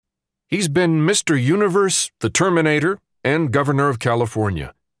He's been Mr. Universe, the Terminator, and Governor of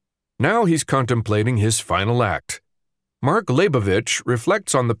California. Now he's contemplating his final act. Mark Leibovich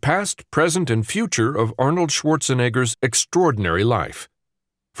reflects on the past, present, and future of Arnold Schwarzenegger's extraordinary life.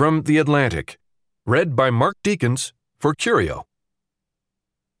 From The Atlantic, read by Mark Deakins for Curio.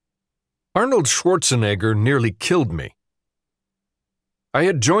 Arnold Schwarzenegger nearly killed me. I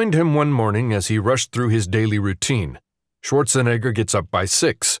had joined him one morning as he rushed through his daily routine. Schwarzenegger gets up by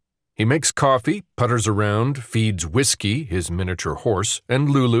 6. He makes coffee, putters around, feeds Whiskey, his miniature horse, and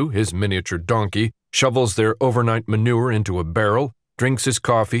Lulu, his miniature donkey, shovels their overnight manure into a barrel, drinks his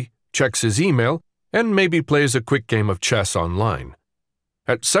coffee, checks his email, and maybe plays a quick game of chess online.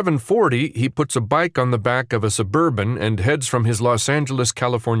 At 7:40, he puts a bike on the back of a Suburban and heads from his Los Angeles,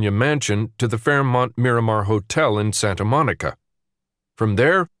 California mansion to the Fairmont Miramar Hotel in Santa Monica. From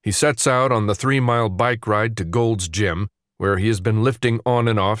there, he sets out on the 3-mile bike ride to Gold's Gym, where he has been lifting on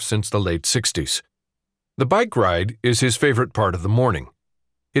and off since the late 60s. The bike ride is his favorite part of the morning.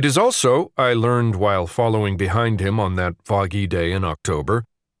 It is also, I learned while following behind him on that foggy day in October,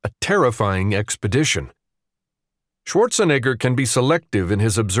 a terrifying expedition. Schwarzenegger can be selective in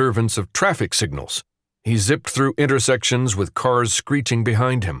his observance of traffic signals. He zipped through intersections with cars screeching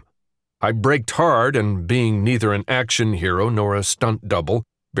behind him. I braked hard and, being neither an action hero nor a stunt double,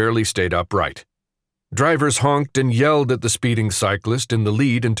 barely stayed upright. Drivers honked and yelled at the speeding cyclist in the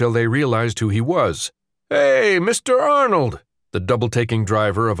lead until they realized who he was. "Hey, Mr. Arnold!" the double-taking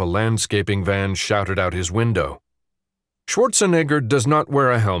driver of a landscaping van shouted out his window. Schwarzenegger does not wear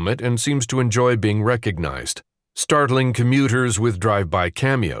a helmet and seems to enjoy being recognized, startling commuters with drive-by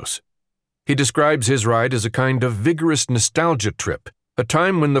cameos. He describes his ride as a kind of vigorous nostalgia trip, a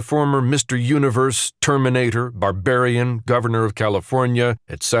time when the former Mr. Universe, Terminator, Barbarian, Governor of California,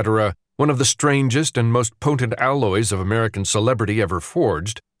 etc., one of the strangest and most potent alloys of American celebrity ever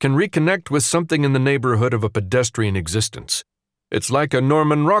forged, can reconnect with something in the neighborhood of a pedestrian existence. "It's like a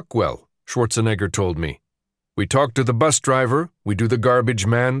Norman Rockwell," Schwarzenegger told me. "We talk to the bus driver, we do the garbage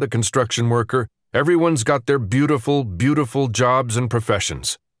man, the construction worker. Everyone's got their beautiful, beautiful jobs and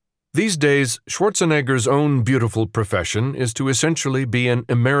professions." These days, Schwarzenegger's own beautiful profession is to essentially be an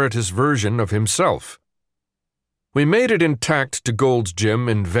emeritus version of himself. We made it intact to Gold's Gym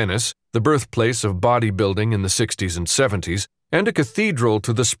in Venice, the birthplace of bodybuilding in the 60s and 70s, and a cathedral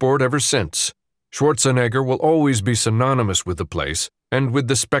to the sport ever since. Schwarzenegger will always be synonymous with the place and with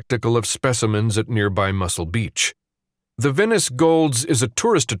the spectacle of specimens at nearby Muscle Beach. The Venice Gold's is a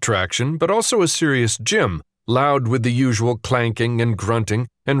tourist attraction, but also a serious gym, loud with the usual clanking and grunting,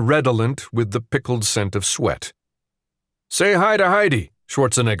 and redolent with the pickled scent of sweat. "Say hi to Heidi,"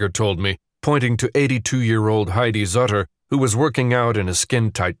 Schwarzenegger told me, pointing to 82-year-old Heidi Zutter, who was working out in a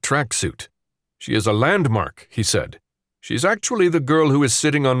skin-tight tracksuit. "She is a landmark," he said. "She's actually the girl who is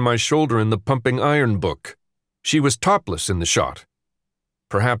sitting on my shoulder in the pumping iron book. She was topless in the shot."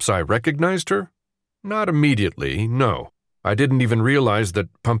 Perhaps I recognized her? Not immediately, no. I didn't even realize that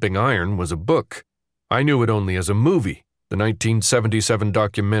Pumping Iron was a book. I knew it only as a movie, the 1977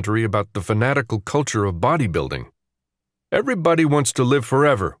 documentary about the fanatical culture of bodybuilding. "Everybody wants to live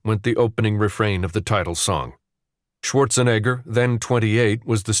forever," went the opening refrain of the title song. Schwarzenegger, then 28,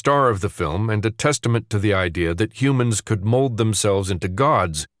 was the star of the film and a testament to the idea that humans could mold themselves into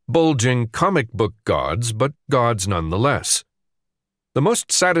gods, bulging comic book gods, but gods nonetheless. "The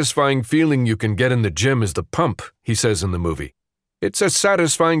most satisfying feeling you can get in the gym is the pump," he says in the movie. "It's as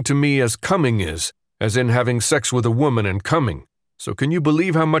satisfying to me as coming is, as in having sex with a woman and coming. So can you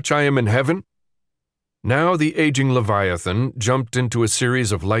believe how much I am in heaven?" Now the aging Leviathan jumped into a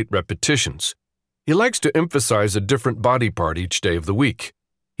series of light repetitions. He likes to emphasize a different body part each day of the week.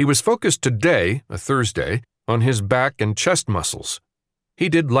 He was focused today, a Thursday, on his back and chest muscles. He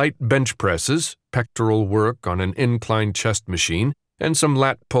did light bench presses, pectoral work on an incline chest machine, and some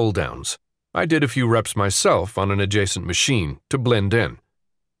lat pull-downs. I did a few reps myself on an adjacent machine to blend in.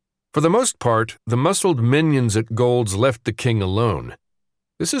 For the most part, the muscled minions at Gold's left the king alone.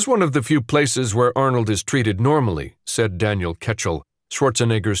 "This is one of the few places where Arnold is treated normally," said Daniel Ketchel,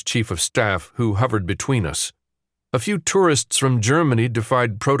 Schwarzenegger's chief of staff, who hovered between us. A few tourists from Germany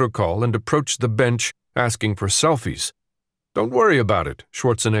defied protocol and approached the bench asking for selfies. "Don't worry about it,"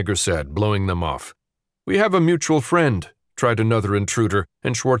 Schwarzenegger said, blowing them off. "We have a mutual friend," tried another intruder,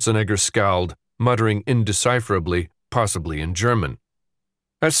 and Schwarzenegger scowled, muttering indecipherably, possibly in German.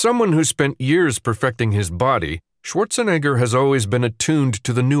 As someone who spent years perfecting his body, Schwarzenegger has always been attuned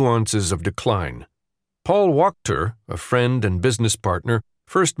to the nuances of decline. Paul Wachter, a friend and business partner,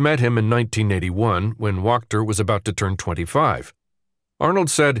 first met him in 1981 when Wachter was about to turn 25. Arnold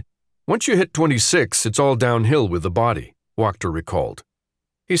said, "Once you hit 26, it's all downhill with the body," Wachter recalled.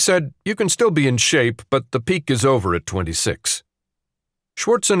 He said, "You can still be in shape, but the peak is over at 26.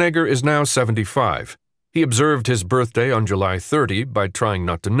 Schwarzenegger is now 75. He observed his birthday on July 30 by trying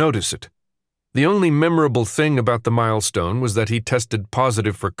not to notice it. The only memorable thing about the milestone was that he tested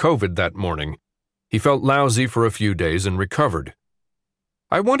positive for COVID that morning. He felt lousy for a few days and recovered.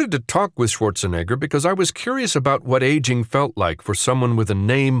 I wanted to talk with Schwarzenegger because I was curious about what aging felt like for someone with a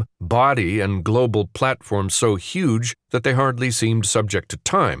name, body, and global platform so huge that they hardly seemed subject to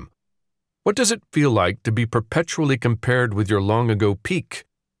time. What does it feel like to be perpetually compared with your long-ago peak?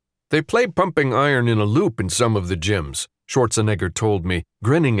 They play pumping iron in a loop in some of the gyms, Schwarzenegger told me,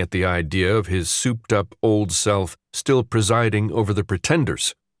 grinning at the idea of his souped-up old self still presiding over the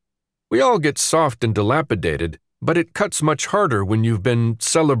pretenders. We all get soft and dilapidated, but it cuts much harder when you've been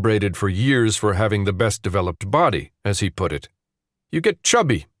celebrated for years for having the best developed body, as he put it. You get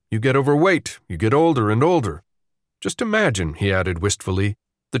chubby, you get overweight, you get older and older. Just imagine, he added wistfully,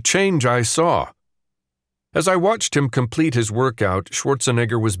 the change I saw. As I watched him complete his workout,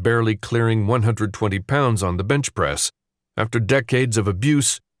 Schwarzenegger was barely clearing 120 pounds on the bench press. After decades of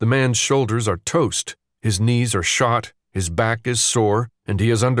abuse, the man's shoulders are toast, his knees are shot, his back is sore, and he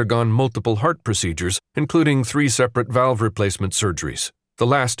has undergone multiple heart procedures, including 3 separate valve replacement surgeries, the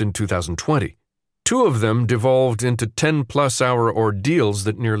last in 2020. 2 of them devolved into 10-plus-hour ordeals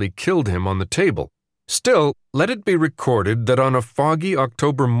that nearly killed him on the table. Still, let it be recorded that on a foggy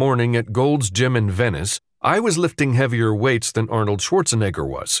October morning at Gold's Gym in Venice, I was lifting heavier weights than Arnold Schwarzenegger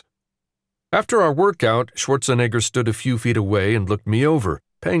was. After our workout, Schwarzenegger stood a few feet away and looked me over,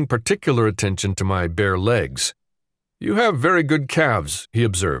 paying particular attention to my bare legs. "You have very good calves," he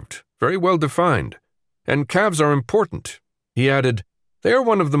observed, "very well defined. And calves are important." He added, "They are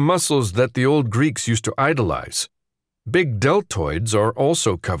one of the muscles that the old Greeks used to idolize. Big deltoids are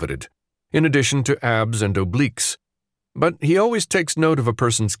also coveted, in addition to abs and obliques. But he always takes note of a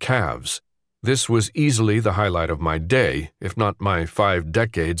person's calves. This was easily the highlight of my day, if not my 5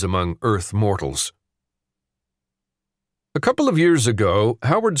 decades among Earth mortals." A couple of years ago,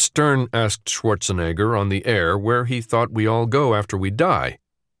 Howard Stern asked Schwarzenegger on the air where he thought we all go after we die.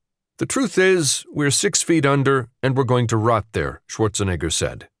 "The truth is, we're 6 feet under, and we're going to rot there," Schwarzenegger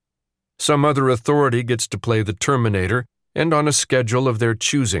said. "Some other authority gets to play the Terminator, and on a schedule of their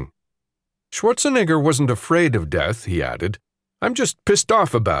choosing." Schwarzenegger wasn't afraid of death, he added. "I'm just pissed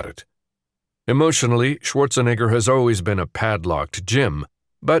off about it." Emotionally, Schwarzenegger has always been a padlocked gym,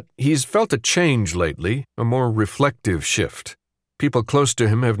 but he's felt a change lately, a more reflective shift. People close to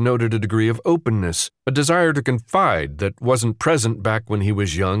him have noted a degree of openness, a desire to confide that wasn't present back when he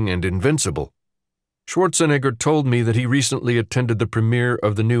was young and invincible. Schwarzenegger told me that he recently attended the premiere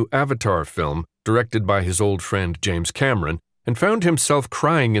of the new Avatar film, directed by his old friend James Cameron, and found himself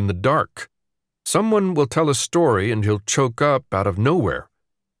crying in the dark. Someone will tell a story and he'll choke up out of nowhere.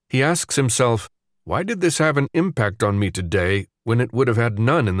 He asks himself, why did this have an impact on me today when it would have had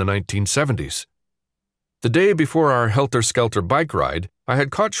none in the 1970s? The day before our helter-skelter bike ride, I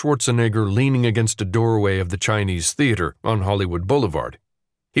had caught Schwarzenegger leaning against a doorway of the Chinese Theater on Hollywood Boulevard.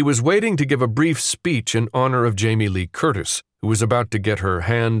 He was waiting to give a brief speech in honor of Jamie Lee Curtis, who was about to get her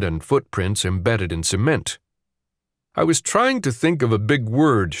hand and footprints embedded in cement. I was trying to think of a big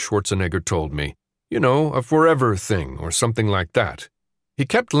word, Schwarzenegger told me. You know, a forever thing or something like that. He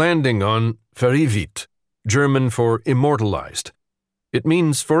kept landing on verewigt, German for immortalized. It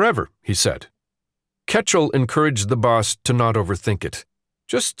means forever, he said. Ketchel encouraged the boss to not overthink it.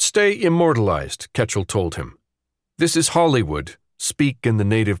 Just stay immortalized, Ketchel told him. This is Hollywood. Speak in the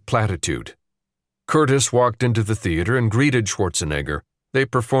native platitude. Curtis walked into the theater and greeted Schwarzenegger. They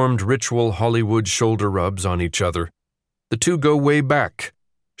performed ritual Hollywood shoulder rubs on each other. The two go way back.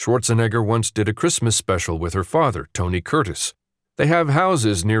 Schwarzenegger once did a Christmas special with her father, Tony Curtis. They have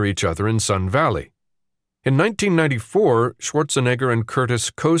houses near each other in Sun Valley. In 1994, Schwarzenegger and Curtis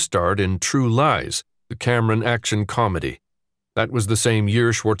co-starred in True Lies, the Cameron action comedy. That was the same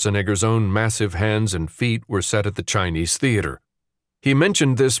year Schwarzenegger's own massive hands and feet were set at the Chinese Theater. He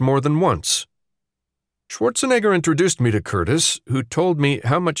mentioned this more than once. Schwarzenegger introduced me to Curtis, who told me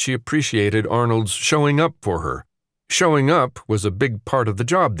how much she appreciated Arnold's showing up for her. Showing up was a big part of the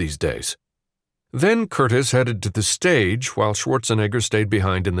job these days. Then Curtis headed to the stage while Schwarzenegger stayed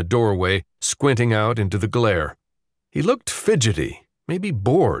behind in the doorway, squinting out into the glare. He looked fidgety, maybe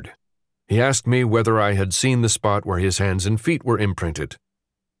bored. He asked me whether I had seen the spot where his hands and feet were imprinted.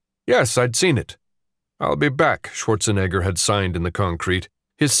 Yes, I'd seen it. I'll be back, Schwarzenegger had signed in the concrete,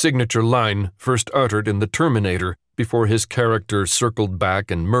 his signature line first uttered in The Terminator before his character circled back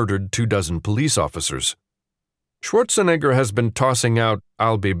and murdered 24 police officers. Schwarzenegger has been tossing out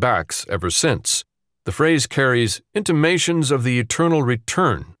 "I'll be backs" ever since. The phrase carries intimations of the eternal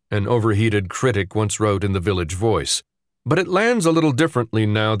return, an overheated critic once wrote in the Village Voice. But it lands a little differently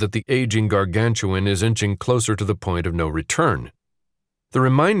now that the aging gargantuan is inching closer to the point of no return. The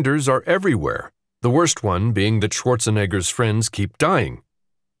reminders are everywhere, the worst one being that Schwarzenegger's friends keep dying.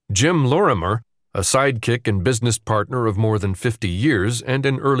 Jim Lorimer, a sidekick and business partner of more than 50 years and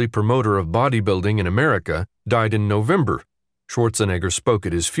an early promoter of bodybuilding in America, died in November. Schwarzenegger spoke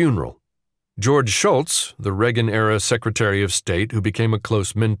at his funeral. George Shultz, the Reagan-era Secretary of State who became a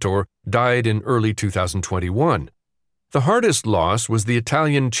close mentor, died in early 2021. The hardest loss was the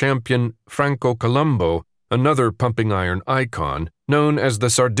Italian champion Franco Colombo, another pumping iron icon, known as the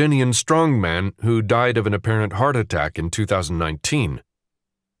Sardinian strongman who died of an apparent heart attack in 2019.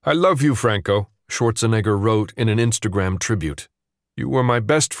 "I love you, Franco," Schwarzenegger wrote in an Instagram tribute. "You were my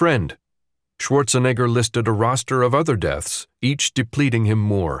best friend." Schwarzenegger listed a roster of other deaths, each depleting him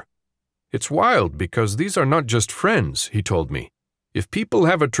more. "It's wild because these are not just friends," he told me. "If people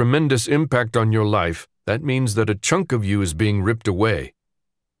have a tremendous impact on your life, that means that a chunk of you is being ripped away."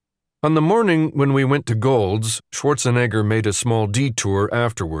 On the morning when we went to Gold's, Schwarzenegger made a small detour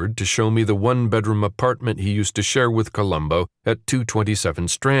afterward to show me the one-bedroom apartment he used to share with Colombo at 227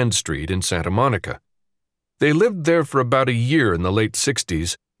 Strand Street in Santa Monica. They lived there for about a year in the late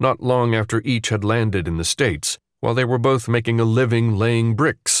 60s, not long after each had landed in the States, while they were both making a living laying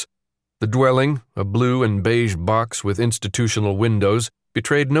bricks. The dwelling, a blue and beige box with institutional windows,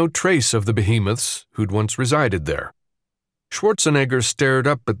 betrayed no trace of the behemoths who'd once resided there. Schwarzenegger stared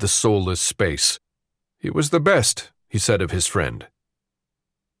up at the soulless space. "It was the best," he said of his friend.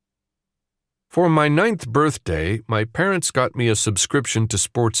 For my 9th birthday, my parents got me a subscription to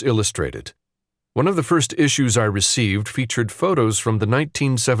Sports Illustrated. One of the first issues I received featured photos from the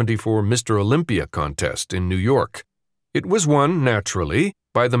 1974 Mr. Olympia contest in New York. It was won, naturally,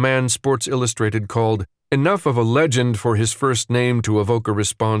 by the man Sports Illustrated called enough of a legend for his first name to evoke a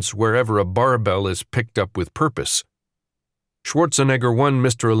response wherever a barbell is picked up with purpose. Schwarzenegger won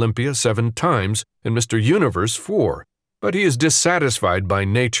Mr. Olympia 7 times and Mr. Universe 4, but he is dissatisfied by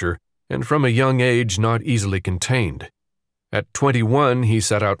nature and from a young age not easily contained. At 21, he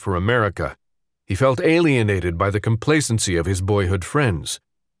set out for America. He felt alienated by the complacency of his boyhood friends.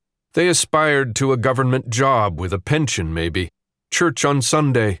 They aspired to a government job with a pension, maybe, church on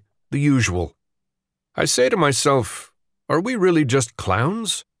Sunday, the usual. I say to myself, are we really just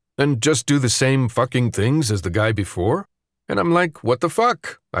clowns? And just do the same fucking things as the guy before? And I'm like, what the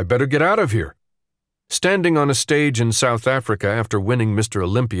fuck? I better get out of here. Standing on a stage in South Africa after winning Mr.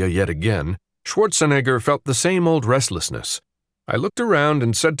 Olympia yet again, Schwarzenegger felt the same old restlessness. I looked around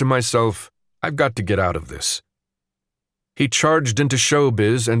and said to myself, I've got to get out of this. He charged into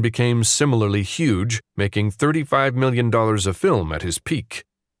showbiz and became similarly huge, making $35 million a film at his peak.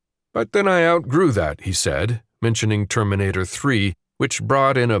 But then I outgrew that, he said, mentioning Terminator 3, which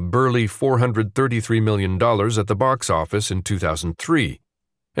brought in a burly $433 million at the box office in 2003.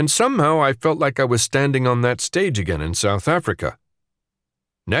 And somehow I felt like I was standing on that stage again in South Africa.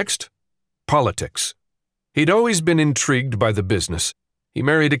 Next, politics. He'd always been intrigued by the business. He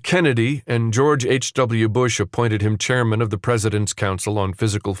married a Kennedy, and George H.W. Bush appointed him chairman of the President's Council on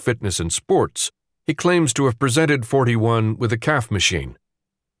Physical Fitness and Sports. He claims to have presented 41 with a calf machine.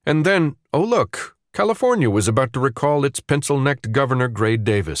 And then, oh look, California was about to recall its pencil-necked governor Gray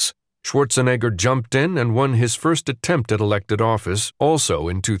Davis. Schwarzenegger jumped in and won his first attempt at elected office, also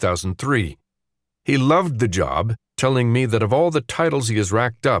in 2003. He loved the job, telling me that of all the titles he has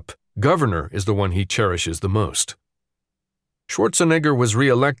racked up, governor is the one he cherishes the most. Schwarzenegger was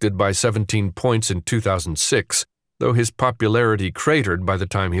re-elected by 17 points in 2006, though his popularity cratered by the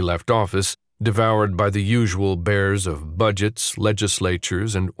time he left office, devoured by the usual bears of budgets,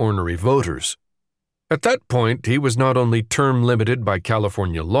 legislatures, and ornery voters. At that point, he was not only term-limited by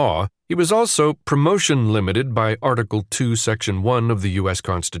California law, he was also promotion-limited by Article 2, Section 1 of the U.S.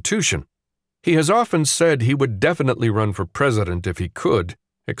 Constitution. He has often said he would definitely run for president if he could,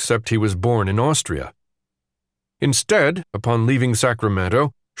 except he was born in Austria. Instead, upon leaving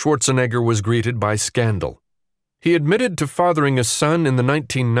Sacramento, Schwarzenegger was greeted by scandal. He admitted to fathering a son in the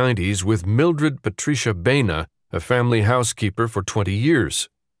 1990s with Mildred Patricia Baena, a family housekeeper for 20 years.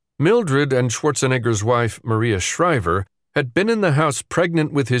 Mildred and Schwarzenegger's wife, Maria Shriver, had been in the house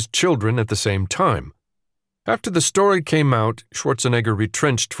pregnant with his children at the same time. After the story came out, Schwarzenegger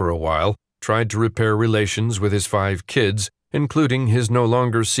retrenched for a while, tried to repair relations with his 5 kids, including his no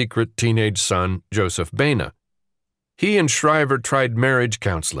longer secret teenage son, Joseph Baena. He and Shriver tried marriage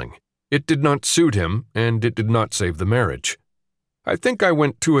counseling. It did not suit him, and it did not save the marriage. I think I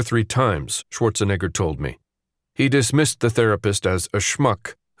went 2 or 3 times, Schwarzenegger told me. He dismissed the therapist as a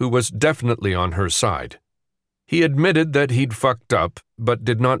schmuck, who was definitely on her side. He admitted that he'd fucked up, but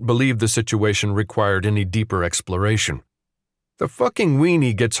did not believe the situation required any deeper exploration. "The fucking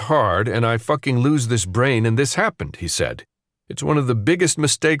weenie gets hard and I fucking lose this brain and this happened," he said. "It's one of the biggest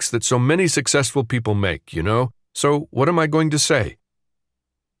mistakes that so many successful people make, you know? So what am I going to say?"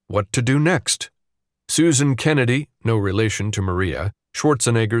 What to do next? Susan Kennedy, no relation to Maria,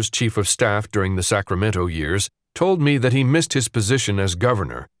 Schwarzenegger's chief of staff during the Sacramento years, told me that he missed his position as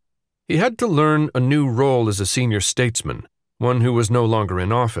governor. He had to learn a new role as a senior statesman, one who was no longer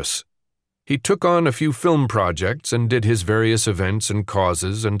in office. He took on a few film projects and did his various events and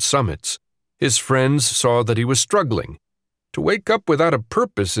causes and summits. His friends saw that he was struggling. "To wake up without a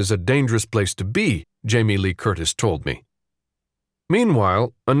purpose is a dangerous place to be," Jamie Lee Curtis told me.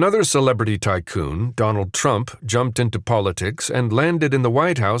 Meanwhile, another celebrity tycoon, Donald Trump, jumped into politics and landed in the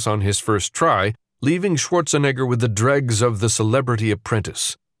White House on his first try, leaving Schwarzenegger with the dregs of The Celebrity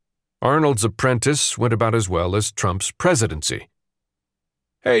Apprentice. Arnold's apprentice went about as well as Trump's presidency.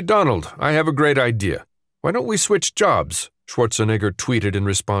 "Hey, Donald, I have a great idea. Why don't we switch jobs?" Schwarzenegger tweeted in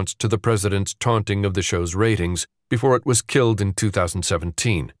response to the president's taunting of the show's ratings before it was killed in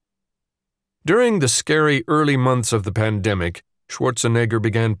 2017. During the scary early months of the pandemic, Schwarzenegger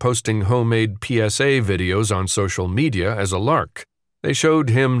began posting homemade PSA videos on social media as a lark. They showed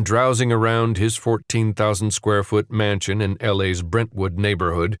him drowsing around his 14,000-square-foot mansion in LA's Brentwood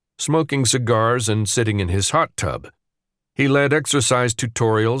neighborhood, smoking cigars and sitting in his hot tub. He led exercise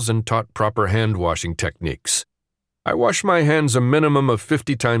tutorials and taught proper hand-washing techniques. "I wash my hands a minimum of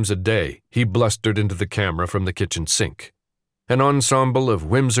 50 times a day," he blustered into the camera from the kitchen sink. An ensemble of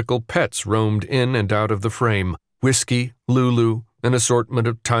whimsical pets roamed in and out of the frame: Whiskey, Lulu, an assortment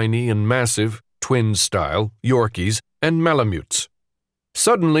of tiny and massive, twin-style, Yorkies, and Malamutes.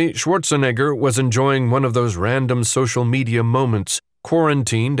 Suddenly, Schwarzenegger was enjoying one of those random social media moments,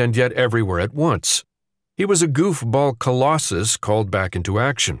 quarantined and yet everywhere at once. He was a goofball colossus called back into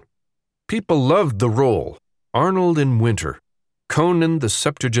action. People loved the role: Arnold in winter, Conan the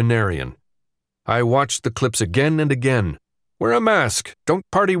septuagenarian. I watched the clips again and again. Wear a mask, don't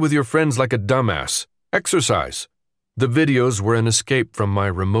party with your friends like a dumbass, exercise. The videos were an escape from my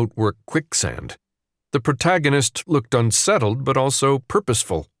remote work quicksand. The protagonist looked unsettled but also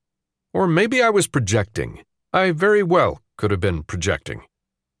purposeful. Or maybe I was projecting. I very well could have been projecting.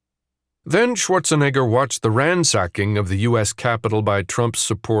 Then Schwarzenegger watched the ransacking of the U.S. Capitol by Trump's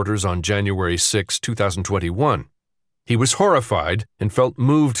supporters on January 6, 2021. He was horrified and felt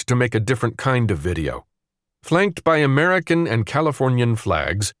moved to make a different kind of video. Flanked by American and Californian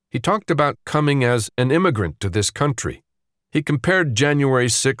flags, he talked about coming as an immigrant to this country. He compared January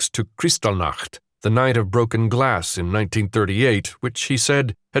 6 to Kristallnacht, the Night of Broken Glass in 1938, which he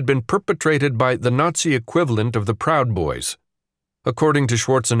said had been perpetrated by the Nazi equivalent of the Proud Boys. According to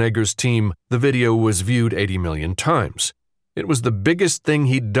Schwarzenegger's team, the video was viewed 80 million times. It was the biggest thing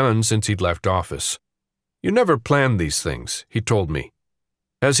he'd done since he'd left office. "You never plan these things," he told me.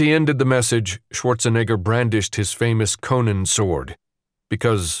 As he ended the message, Schwarzenegger brandished his famous Conan sword.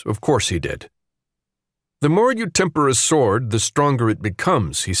 Because, of course, he did. "The more you temper a sword, the stronger it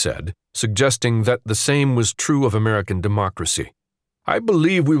becomes," he said, suggesting that the same was true of American democracy. "I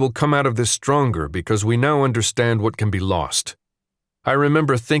believe we will come out of this stronger because we now understand what can be lost." I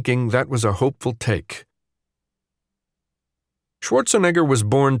remember thinking that was a hopeful take. Schwarzenegger was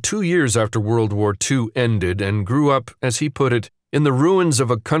born 2 years after World War II ended and grew up, as he put it, in the ruins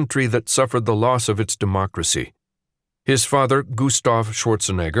of a country that suffered the loss of its democracy. His father, Gustav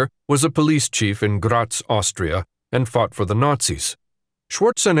Schwarzenegger, was a police chief in Graz, Austria, and fought for the Nazis.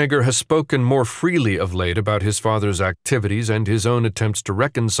 Schwarzenegger has spoken more freely of late about his father's activities and his own attempts to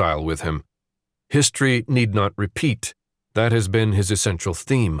reconcile with him. History need not repeat. That has been his essential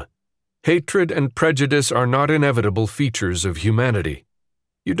theme. Hatred and prejudice are not inevitable features of humanity.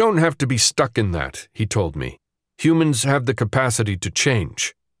 You don't have to be stuck in that, he told me. Humans have the capacity to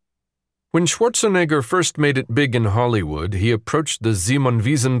change. When Schwarzenegger first made it big in Hollywood, he approached the Simon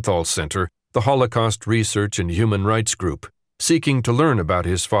Wiesenthal Center, the Holocaust Research and Human Rights Group, seeking to learn about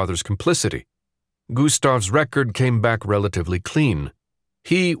his father's complicity. Gustav's record came back relatively clean.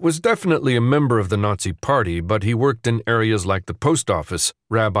 He was definitely a member of the Nazi Party, but he worked in areas like the post office,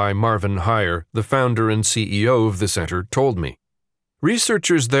 Rabbi Marvin Heyer, the founder and CEO of the center, told me.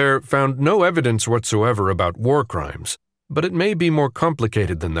 Researchers there found no evidence whatsoever about war crimes, but it may be more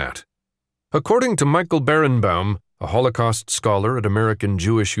complicated than that. According to Michael Berenbaum, a Holocaust scholar at American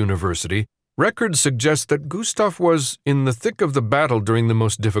Jewish University, records suggest that Gustav was in the thick of the battle during the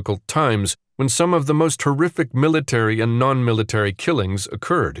most difficult times, when some of the most horrific military and non-military killings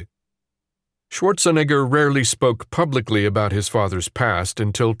occurred. Schwarzenegger rarely spoke publicly about his father's past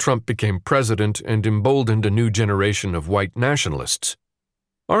until Trump became president and emboldened a new generation of white nationalists.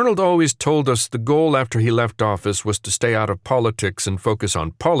 Arnold always told us the goal after he left office was to stay out of politics and focus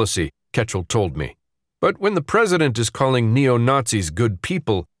on policy, Ketchel told me. But when the president is calling neo-Nazis good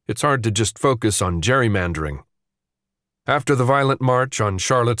people, it's hard to just focus on gerrymandering. After the violent march on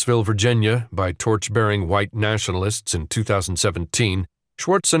Charlottesville, Virginia, by torch-bearing white nationalists in 2017,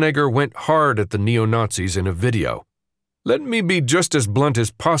 Schwarzenegger went hard at the neo-Nazis in a video. "Let me be just as blunt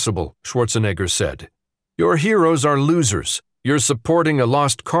as possible," Schwarzenegger said. "Your heroes are losers. You're supporting a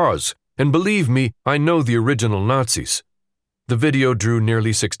lost cause, and believe me, I know the original Nazis." The video drew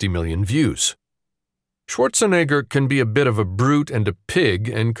nearly 60 million views. Schwarzenegger can be a bit of a brute and a pig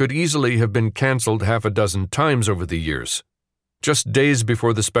and could easily have been cancelled half a dozen times over the years. Just days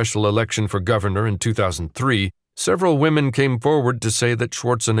before the special election for governor in 2003, several women came forward to say that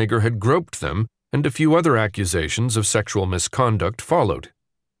Schwarzenegger had groped them, and a few other accusations of sexual misconduct followed.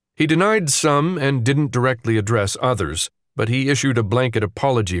 He denied some and didn't directly address others, but he issued a blanket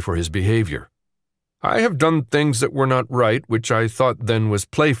apology for his behavior. "I have done things that were not right, which I thought then was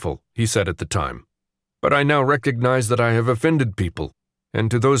playful," he said at the time. "But I now recognize that I have offended people, and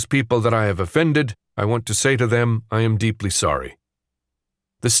to those people that I have offended, I want to say to them, I am deeply sorry."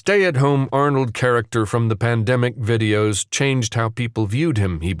 The stay-at-home Arnold character from the pandemic videos changed how people viewed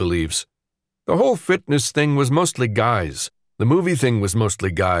him, he believes. "The whole fitness thing was mostly guys. The movie thing was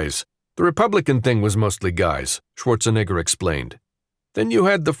mostly guys. The Republican thing was mostly guys," Schwarzenegger explained. "Then you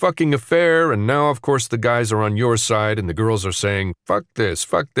had the fucking affair, and now of course the guys are on your side and the girls are saying, fuck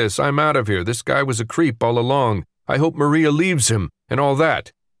this, I'm out of here, this guy was a creep all along, I hope Maria leaves him, and all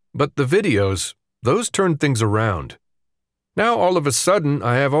that. But the videos, those turned things around. Now all of a sudden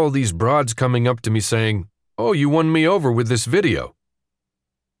I have all these broads coming up to me saying, oh, you won me over with this video."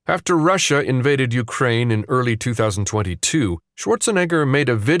 After Russia invaded Ukraine in early 2022, Schwarzenegger made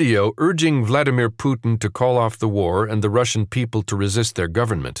a video urging Vladimir Putin to call off the war and the Russian people to resist their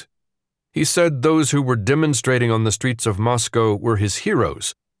government. He said those who were demonstrating on the streets of Moscow were his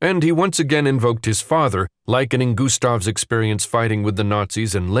heroes, and he once again invoked his father, likening Gustav's experience fighting with the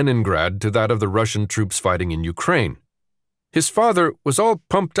Nazis in Leningrad to that of the Russian troops fighting in Ukraine. His father was all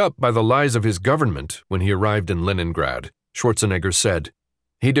pumped up by the lies of his government when he arrived in Leningrad, Schwarzenegger said.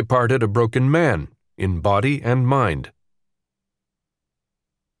 He departed a broken man, in body and mind.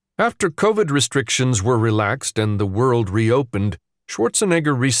 After COVID restrictions were relaxed and the world reopened,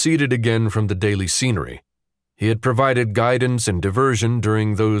 Schwarzenegger receded again from the daily scenery. He had provided guidance and diversion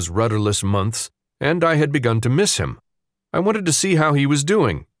during those rudderless months, and I had begun to miss him. I wanted to see how he was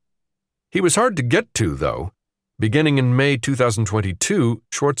doing. He was hard to get to, though. Beginning in May 2022,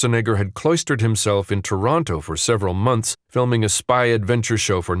 Schwarzenegger had cloistered himself in Toronto for several months, filming a spy adventure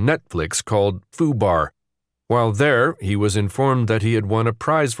show for Netflix called Fubar. While there, he was informed that he had won a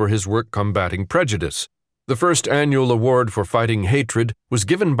prize for his work combating prejudice. The first annual award for fighting hatred was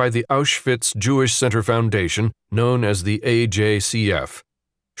given by the Auschwitz Jewish Center Foundation, known as the AJCF.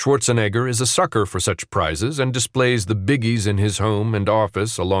 Schwarzenegger is a sucker for such prizes and displays the biggies in his home and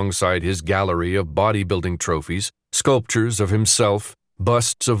office alongside his gallery of bodybuilding trophies, sculptures of himself,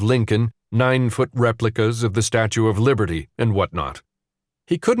 busts of Lincoln, 9-foot replicas of the Statue of Liberty, and whatnot.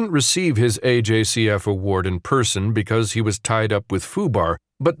 He couldn't receive his AJCF award in person because he was tied up with Fubar,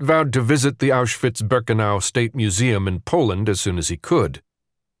 but vowed to visit the Auschwitz-Birkenau State Museum in Poland as soon as he could.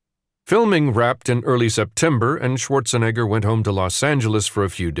 Filming wrapped in early September, and Schwarzenegger went home to Los Angeles for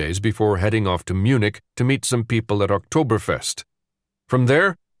a few days before heading off to Munich to meet some people at Oktoberfest. From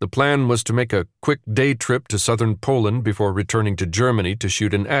there, the plan was to make a quick day trip to southern Poland before returning to Germany to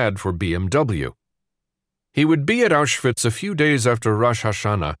shoot an ad for BMW. He would be at Auschwitz a few days after Rosh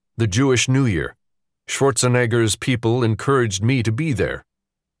Hashanah, the Jewish New Year. Schwarzenegger's people encouraged me to be there.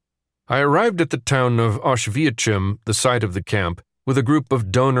 I arrived at the town of Auschwitzim, the site of the camp, with a group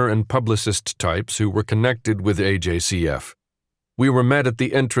of donor and publicist types who were connected with AJCF. We were met at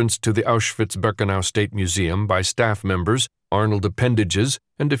the entrance to the Auschwitz-Birkenau State Museum by staff members, Arnold appendages,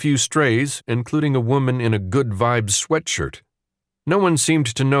 and a few strays, including a woman in a Good Vibes sweatshirt. No one seemed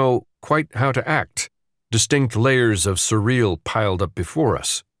to know quite how to act. Distinct layers of surreal piled up before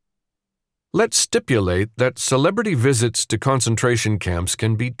us. Let's stipulate that celebrity visits to concentration camps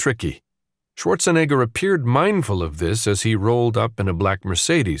can be tricky. Schwarzenegger appeared mindful of this as he rolled up in a black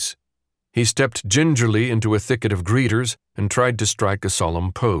Mercedes. He stepped gingerly into a thicket of greeters and tried to strike a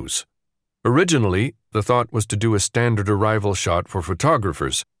solemn pose. Originally, the thought was to do a standard arrival shot for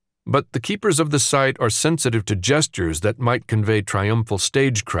photographers, but the keepers of the site are sensitive to gestures that might convey triumphal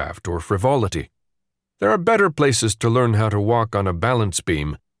stagecraft or frivolity. There are better places to learn how to walk on a balance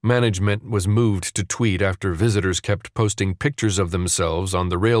beam, Management was moved to tweet after visitors kept posting pictures of themselves on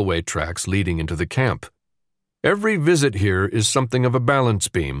the railway tracks leading into the camp. Every visit here is something of a balance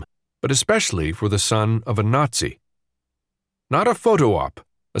beam, but especially for the son of a Nazi. Not a photo op,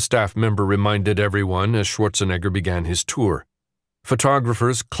 a staff member reminded everyone as Schwarzenegger began his tour.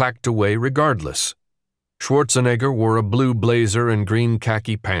 Photographers clacked away regardless. Schwarzenegger wore a blue blazer and green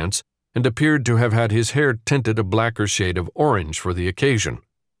khaki pants and appeared to have had his hair tinted a blacker shade of orange for the occasion.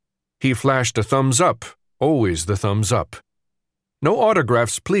 He flashed a thumbs up, always the thumbs up. "No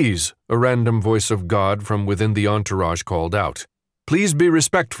autographs, please," a random voice of God from within the entourage called out. "Please be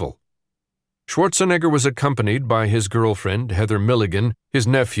respectful." Schwarzenegger was accompanied by his girlfriend, Heather Milligan, his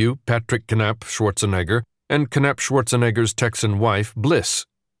nephew, Patrick Knapp Schwarzenegger, and Knapp Schwarzenegger's Texan wife, Bliss.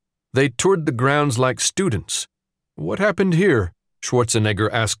 They toured the grounds like students. "What happened here?"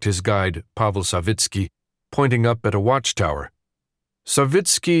 Schwarzenegger asked his guide, Pavel Savitsky, pointing up at a watchtower.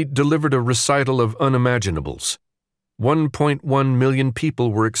 Savitsky delivered a recital of unimaginables. 1.1 million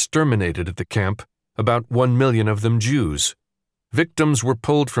people were exterminated at the camp, about 1 million of them Jews. Victims were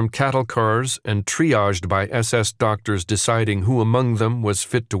pulled from cattle cars and triaged by SS doctors deciding who among them was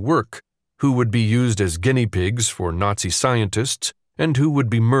fit to work, who would be used as guinea pigs for Nazi scientists, and who would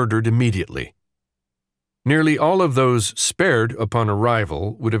be murdered immediately. Nearly all of those spared upon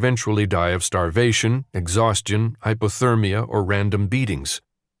arrival would eventually die of starvation, exhaustion, hypothermia, or random beatings.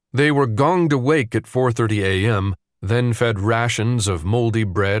 They were gonged awake at 4:30 a.m., then fed rations of moldy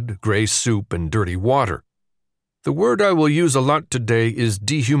bread, gray soup, and dirty water. "The word I will use a lot today is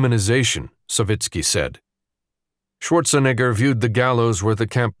dehumanization," Savitsky said. Schwarzenegger viewed the gallows where the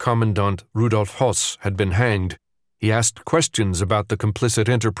camp commandant Rudolf Hoss had been hanged. He asked questions about the complicit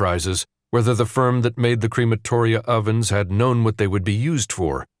enterprises, whether the firm that made the crematoria ovens had known what they would be used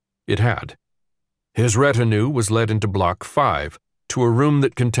for. It had. His retinue was led into Block 5, to a room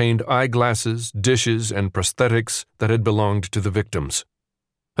that contained eyeglasses, dishes, and prosthetics that had belonged to the victims.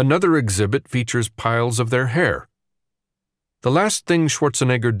 Another exhibit features piles of their hair. The last thing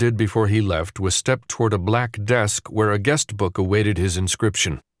Schwarzenegger did before he left was step toward a black desk where a guest book awaited his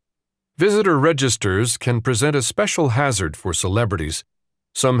inscription. Visitor registers can present a special hazard for celebrities.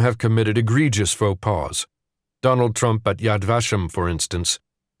 Some have committed egregious faux pas. Donald Trump at Yad Vashem, for instance.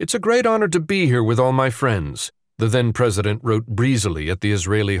 "It's a great honor to be here with all my friends," the then-president wrote breezily at the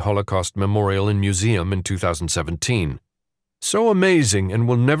Israeli Holocaust Memorial and Museum in 2017. "So amazing and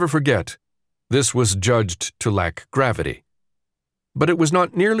will never forget." This was judged to lack gravity. But it was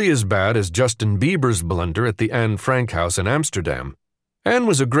not nearly as bad as Justin Bieber's blunder at the Anne Frank House in Amsterdam. "Anne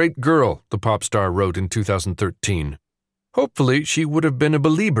was a great girl," the pop star wrote in 2013. "Hopefully she would have been a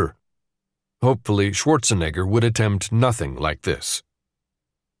believer." Hopefully Schwarzenegger would attempt nothing like this.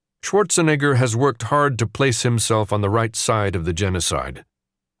 Schwarzenegger has worked hard to place himself on the right side of the genocide.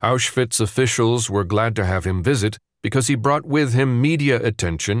 Auschwitz officials were glad to have him visit because he brought with him media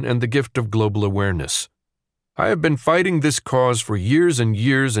attention and the gift of global awareness. "I have been fighting this cause for years and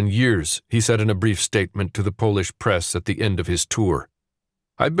years and years," he said in a brief statement to the Polish press at the end of his tour.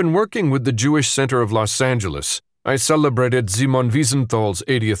 "I've been working with the Jewish Center of Los Angeles. I celebrated Simon Wiesenthal's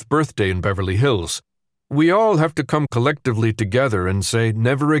 80th birthday in Beverly Hills. We all have to come collectively together and say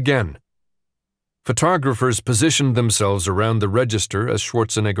never again." Photographers positioned themselves around the register as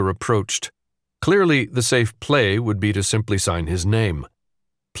Schwarzenegger approached. Clearly, the safe play would be to simply sign his name.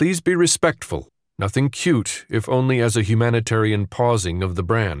 "Please be respectful. Nothing cute, if only as a humanitarian pausing of the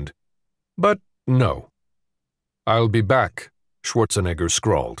brand." But no. "I'll be back," Schwarzenegger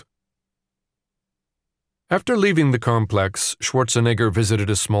scrawled. After leaving the complex, Schwarzenegger visited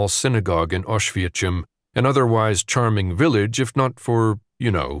a small synagogue in Oświęcim, an otherwise charming village if not for,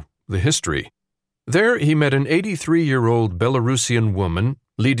 the history. There he met an 83-year-old Belarusian woman,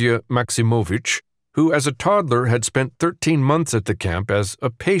 Lydia Maximovich, who as a toddler had spent 13 months at the camp as a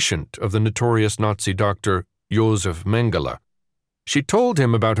patient of the notorious Nazi doctor Józef Mengele. She told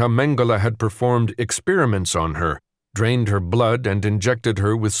him about how Mengele had performed experiments on her, drained her blood, and injected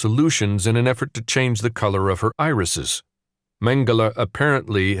her with solutions in an effort to change the color of her irises. Mengele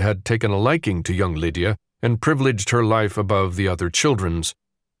apparently had taken a liking to young Lydia and privileged her life above the other children's.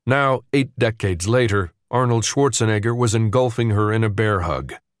 Now, 8 decades later, Arnold Schwarzenegger was engulfing her in a bear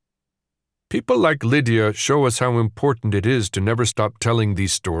hug. "People like Lydia show us how important it is to never stop telling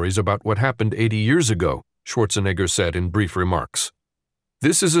these stories about what happened 80 years ago," Schwarzenegger said in brief remarks.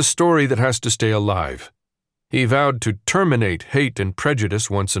 "This is a story that has to stay alive." He vowed to terminate hate and prejudice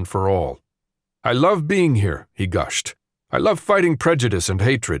once and for all. "I love being here," he gushed. "I love fighting prejudice and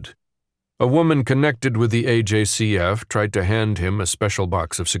hatred." A woman connected with the AJCF tried to hand him a special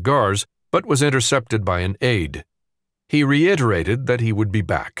box of cigars, but was intercepted by an aide. He reiterated that he would be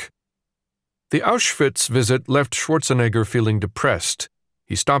back. The Auschwitz visit left Schwarzenegger feeling depressed.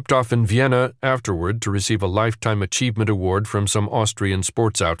 He stopped off in Vienna afterward to receive a Lifetime Achievement Award from some Austrian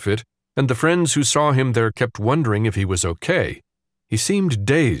sports outfit, and the friends who saw him there kept wondering if he was okay. He seemed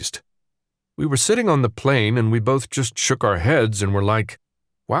dazed. We were sitting on the plane and we both just shook our heads and were like,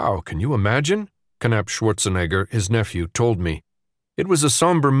 "Wow, can you imagine?" Knapp Schwarzenegger, his nephew, told me. It was a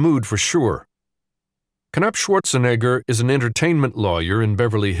somber mood for sure. Knapp Schwarzenegger is an entertainment lawyer in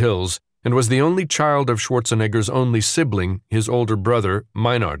Beverly Hills and was the only child of Schwarzenegger's only sibling, his older brother,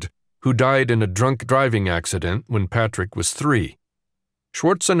 Meinhard, who died in a drunk driving accident when Patrick was 3.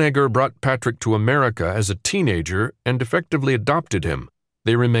 Schwarzenegger brought Patrick to America as a teenager and effectively adopted him.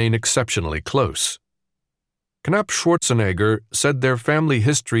 They remain exceptionally close. Knapp Schwarzenegger said their family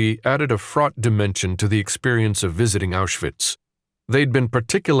history added a fraught dimension to the experience of visiting Auschwitz. They'd been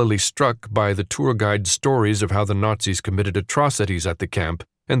particularly struck by the tour guide's stories of how the Nazis committed atrocities at the camp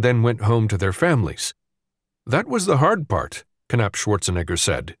and then went home to their families. That was the hard part, Knapp Schwarzenegger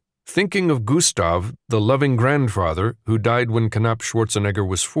said, thinking of Gustav, the loving grandfather who died when Knapp Schwarzenegger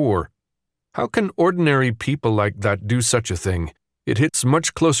was 4. How can ordinary people like that do such a thing? It hits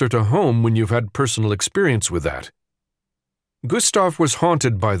much closer to home when you've had personal experience with that. Gustav was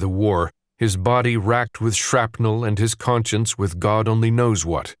haunted by the war, his body racked with shrapnel and his conscience with God only knows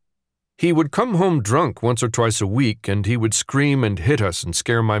what. He would come home drunk once or twice a week and he would scream and hit us and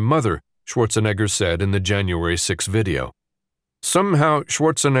scare my mother, Schwarzenegger said in the January 6 video. Somehow,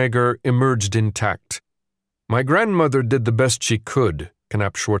 Schwarzenegger emerged intact. My grandmother did the best she could,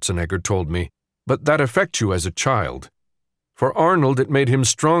 Knapp Schwarzenegger told me, but that affects you as a child. For Arnold, it made him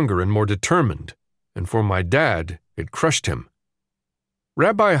stronger and more determined, and for my dad, it crushed him.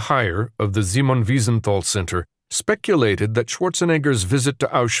 Rabbi Heyer of the Simon Wiesenthal Center speculated that Schwarzenegger's visit to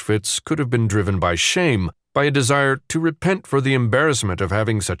Auschwitz could have been driven by shame, by a desire to repent for the embarrassment of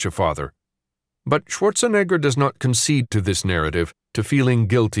having such a father. But Schwarzenegger does not concede to this narrative, to feeling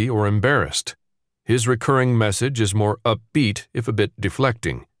guilty or embarrassed. His recurring message is more upbeat, if a bit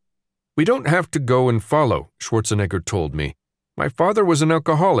deflecting. "We don't have to go and follow," Schwarzenegger told me. "My father was an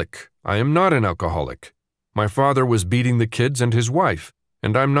alcoholic. I am not an alcoholic. My father was beating the kids and his wife,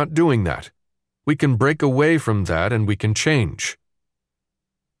 and I'm not doing that. We can break away from that and we can change."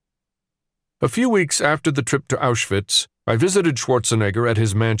 A few weeks after the trip to Auschwitz, I visited Schwarzenegger at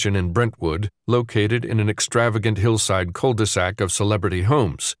his mansion in Brentwood, located in an extravagant hillside cul-de-sac of celebrity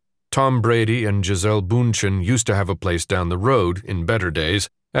homes. Tom Brady and Gisele Bündchen used to have a place down the road in better days,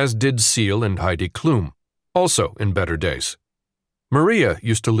 as did Seal and Heidi Klum, also in better days. Maria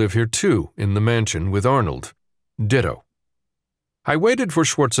used to live here too, in the mansion with Arnold. Ditto. I waited for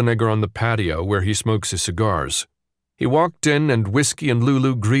Schwarzenegger on the patio where he smokes his cigars. He walked in and Whiskey and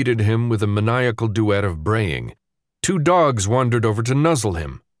Lulu greeted him with a maniacal duet of braying. 2 dogs wandered over to nuzzle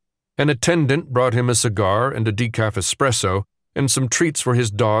him. An attendant brought him a cigar and a decaf espresso and some treats for his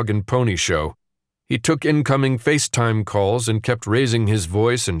dog and pony show. He took incoming FaceTime calls and kept raising his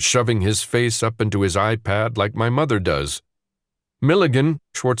voice and shoving his face up into his iPad like my mother does. Milligan,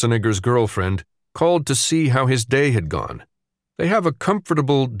 Schwarzenegger's girlfriend, called to see how his day had gone. They have a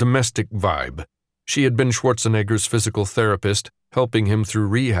comfortable domestic vibe. She had been Schwarzenegger's physical therapist, helping him through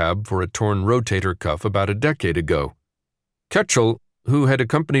rehab for a torn rotator cuff about a decade ago. Ketchel, who had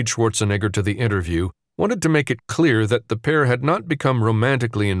accompanied Schwarzenegger to the interview, wanted to make it clear that the pair had not become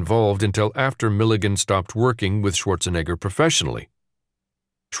romantically involved until after Milligan stopped working with Schwarzenegger professionally.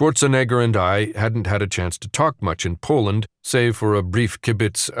 Schwarzenegger and I hadn't had a chance to talk much in Poland, save for a brief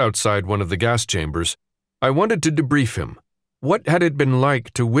kibitz outside one of the gas chambers. I wanted to debrief him. What had it been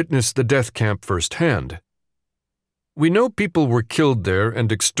like to witness the death camp firsthand? "We know people were killed there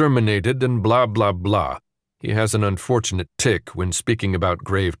and exterminated and blah blah blah." He has an unfortunate tic when speaking about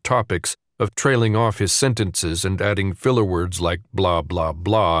grave topics of trailing off his sentences and adding filler words like blah blah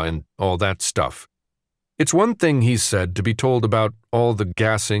blah and all that stuff. It's one thing, he said, to be told about all the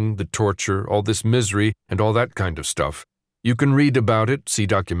gassing, the torture, all this misery, and all that kind of stuff. You can read about it, see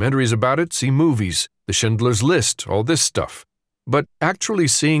documentaries about it, see movies, the Schindler's List, all this stuff. But actually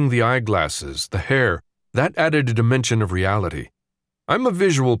seeing the eyeglasses, the hair, that added a dimension of reality. "I'm a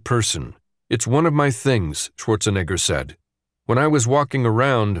visual person. It's one of my things," Schwarzenegger said. "When I was walking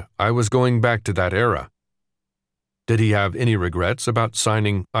around, I was going back to that era." Did he have any regrets about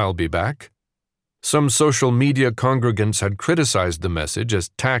signing "I'll be back"? Some social media congregants had criticized the message as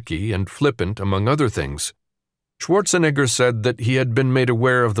tacky and flippant, among other things. Schwarzenegger said that he had been made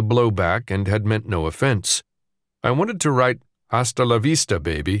aware of the blowback and had meant no offense. "I wanted to write, 'Hasta la vista,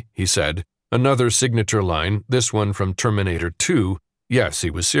 baby,'" he said, another signature line, this one from Terminator 2. Yes, he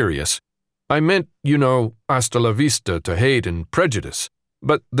was serious. I meant, hasta la vista to hate and prejudice.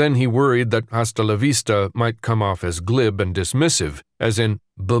 But then he worried that hasta la vista might come off as glib and dismissive, as in,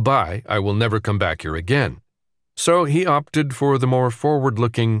 bye-bye, I will never come back here again. So he opted for the more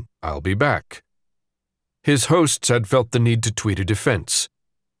forward-looking, I'll be back. His hosts had felt the need to tweet a defense.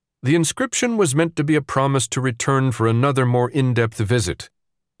 The inscription was meant to be a promise to return for another more in-depth visit.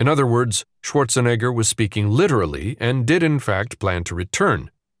 In other words, Schwarzenegger was speaking literally and did in fact plan to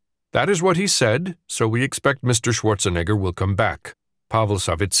return. That is what he said, so we expect Mr. Schwarzenegger will come back. Pavel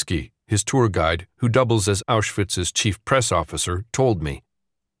Savitsky, his tour guide, who doubles as Auschwitz's chief press officer, told me.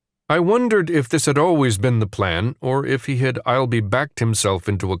 I wondered if this had always been the plan, or if he had I'll be backed himself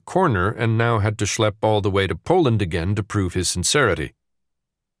into a corner and now had to schlep all the way to Poland again to prove his sincerity.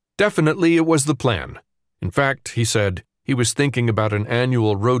 Definitely it was the plan. In fact, he said, he was thinking about an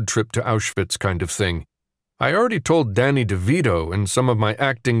annual road trip to Auschwitz kind of thing. I already told Danny DeVito and some of my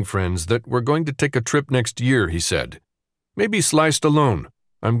acting friends that we're going to take a trip next year, he said. Maybe sliced alone.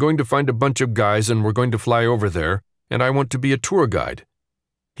 I'm going to find a bunch of guys and we're going to fly over there, and I want to be a tour guide.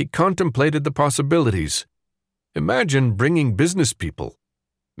 He contemplated the possibilities. Imagine bringing business people.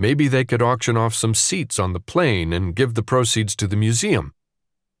 Maybe they could auction off some seats on the plane and give the proceeds to the museum.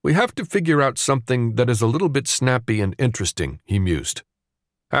 We have to figure out something that is a little bit snappy and interesting, he mused.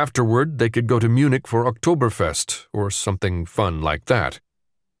 Afterward, they could go to Munich for Oktoberfest or something fun like that.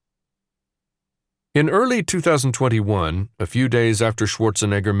 In early 2021, a few days after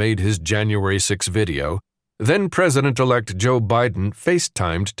Schwarzenegger made his January 6 video, then-President-elect Joe Biden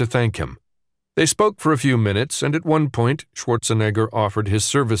FaceTimed to thank him. They spoke for a few minutes, and at one point, Schwarzenegger offered his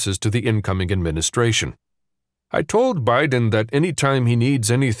services to the incoming administration. I told Biden that any time he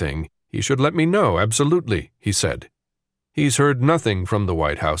needs anything, he should let me know, absolutely, he said. He's heard nothing from the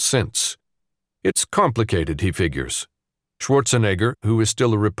White House since. It's complicated, he figures. Schwarzenegger, who is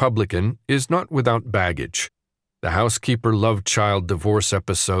still a Republican, is not without baggage. The housekeeper-love-child divorce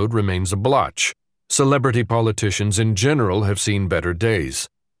episode remains a blotch. Celebrity politicians in general have seen better days.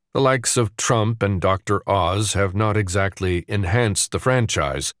 The likes of Trump and Dr. Oz have not exactly enhanced the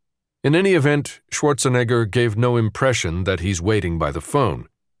franchise. In any event, Schwarzenegger gave no impression that he's waiting by the phone.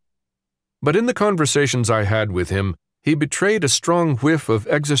 But in the conversations I had with him, he betrayed a strong whiff of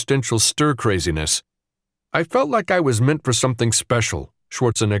existential stir-craziness. I felt like I was meant for something special,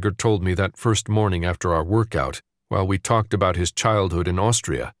 Schwarzenegger told me that first morning after our workout, while we talked about his childhood in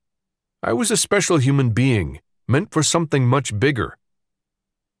Austria. I was a special human being, meant for something much bigger.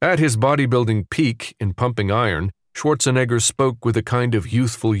 At his bodybuilding peak in pumping iron, Schwarzenegger spoke with a kind of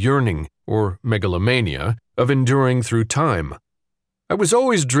youthful yearning, or megalomania, of enduring through time. I was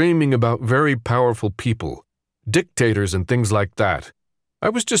always dreaming about very powerful people, dictators and things like that. I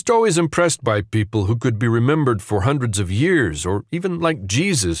was just always impressed by people who could be remembered for hundreds of years, or even like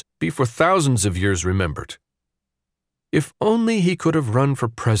Jesus, be for thousands of years remembered. If only he could have run for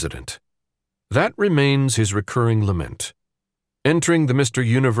president. That remains his recurring lament. Entering the Mr.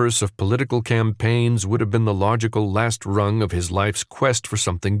 Universe of political campaigns would have been the logical last rung of his life's quest for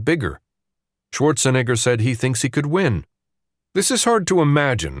something bigger. Schwarzenegger said he thinks he could win. This is hard to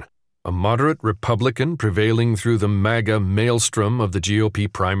imagine. A moderate Republican prevailing through the MAGA maelstrom of the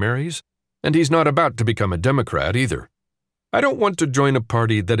GOP primaries? And he's not about to become a Democrat either. I don't want to join a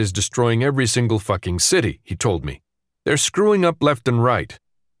party that is destroying every single fucking city, he told me. They're screwing up left and right.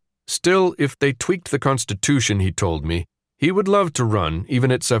 Still, if they tweaked the Constitution, he told me, he would love to run,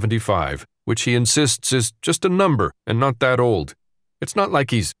 even at 75, which he insists is just a number and not that old. It's not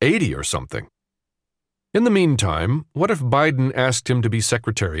like he's 80 or something. In the meantime, what if Biden asked him to be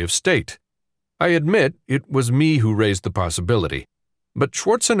Secretary of State? I admit it was me who raised the possibility, but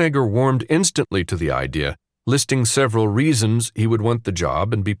Schwarzenegger warmed instantly to the idea, listing several reasons he would want the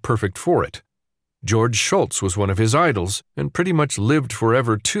job and be perfect for it. George Shultz was one of his idols, and pretty much lived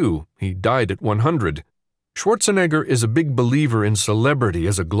forever too. He died at 100. Schwarzenegger is a big believer in celebrity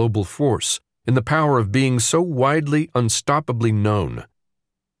as a global force, in the power of being so widely, unstoppably known.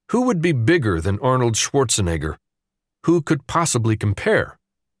 Who would be bigger than Arnold Schwarzenegger? Who could possibly compare?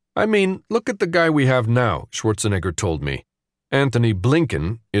 I mean, look at the guy we have now, Schwarzenegger told me. Anthony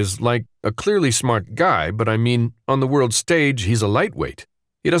Blinken is like a clearly smart guy, but I mean, on the world stage, he's a lightweight.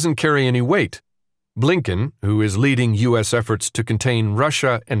 He doesn't carry any weight. Blinken, who is leading U.S. efforts to contain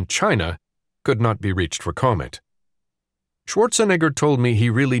Russia and China, could not be reached for comment. Schwarzenegger told me he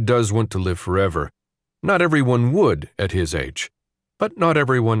really does want to live forever. Not everyone would at his age. But not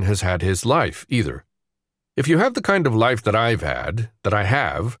everyone has had his life, either. If you have the kind of life that I've had, that I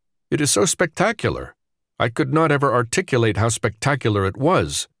have, it is so spectacular. I could not ever articulate how spectacular it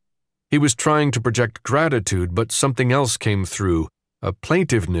was. He was trying to project gratitude, but something else came through, a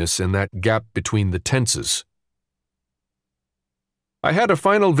plaintiveness in that gap between the tenses. I had a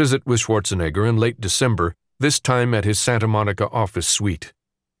final visit with Schwarzenegger in late December, this time at his Santa Monica office suite.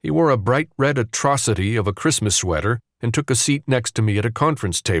 He wore a bright red atrocity of a Christmas sweater and took a seat next to me at a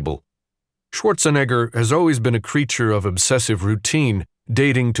conference table. Schwarzenegger has always been a creature of obsessive routine,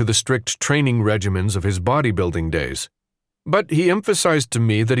 dating to the strict training regimens of his bodybuilding days. But he emphasized to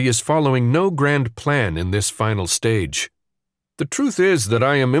me that he is following no grand plan in this final stage. The truth is that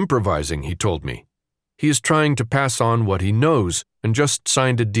I am improvising, he told me. He is trying to pass on what he knows and just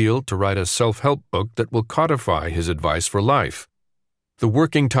signed a deal to write a self-help book that will codify his advice for life. The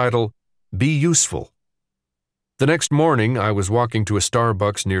working title, Be Useful. The next morning, I was walking to a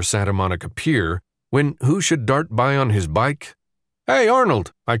Starbucks near Santa Monica Pier when who should dart by on his bike? "Hey,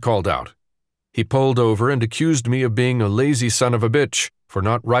 Arnold," I called out. He pulled over and accused me of being a lazy son of a bitch for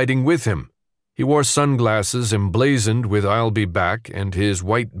not riding with him. He wore sunglasses emblazoned with "I'll be back," and his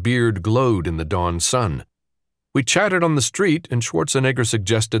white beard glowed in the dawn sun. We chatted on the street, and Schwarzenegger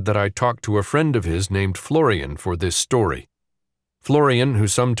suggested that I talk to a friend of his named Florian for this story. Florian, who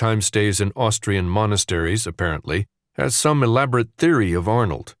sometimes stays in Austrian monasteries, apparently, has some elaborate theory of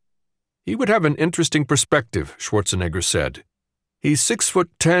Arnold. He would have an interesting perspective, Schwarzenegger said. He's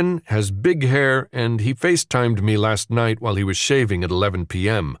 6'10", has big hair, and he FaceTimed me last night while he was shaving at 11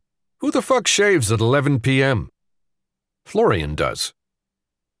 p.m. Who the fuck shaves at 11 p.m.? Florian does.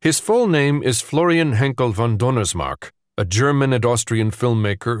 His full name is Florian Henkel von Donnersmarck, a German and Austrian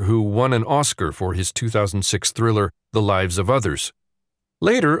filmmaker who won an Oscar for his 2006 thriller The Lives of Others.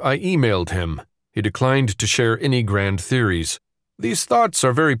 Later, I emailed him. He declined to share any grand theories. These thoughts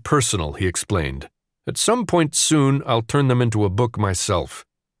are very personal, he explained. At some point soon, I'll turn them into a book myself,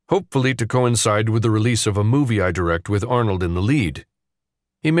 hopefully to coincide with the release of a movie I direct with Arnold in the lead.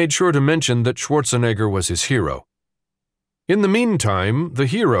 He made sure to mention that Schwarzenegger was his hero. In the meantime, the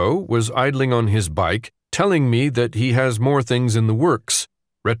hero was idling on his bike, telling me that he has more things in the works,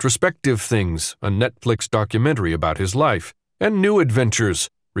 retrospective things, a Netflix documentary about his life, and new adventures,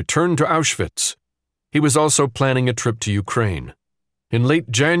 return to Auschwitz. He was also planning a trip to Ukraine. In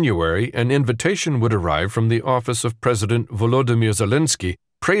late January, an invitation would arrive from the office of President Volodymyr Zelensky,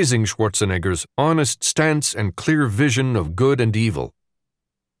 praising Schwarzenegger's honest stance and clear vision of good and evil.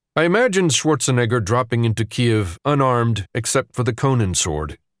 I imagined Schwarzenegger dropping into Kiev unarmed except for the Conan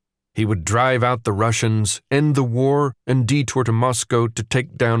sword. He would drive out the Russians, end the war, and detour to Moscow to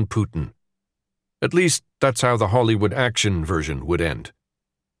take down Putin. At least, that's how the Hollywood action version would end.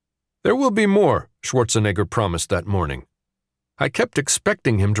 There will be more, Schwarzenegger promised that morning. I kept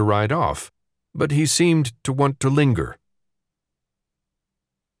expecting him to ride off, but he seemed to want to linger.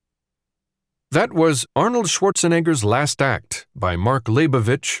 That was Arnold Schwarzenegger's Last Act by Mark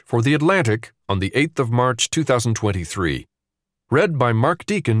Leibovich for The Atlantic on the 8th of March 2023. Read by Mark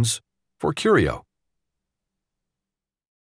Deakins for Curio.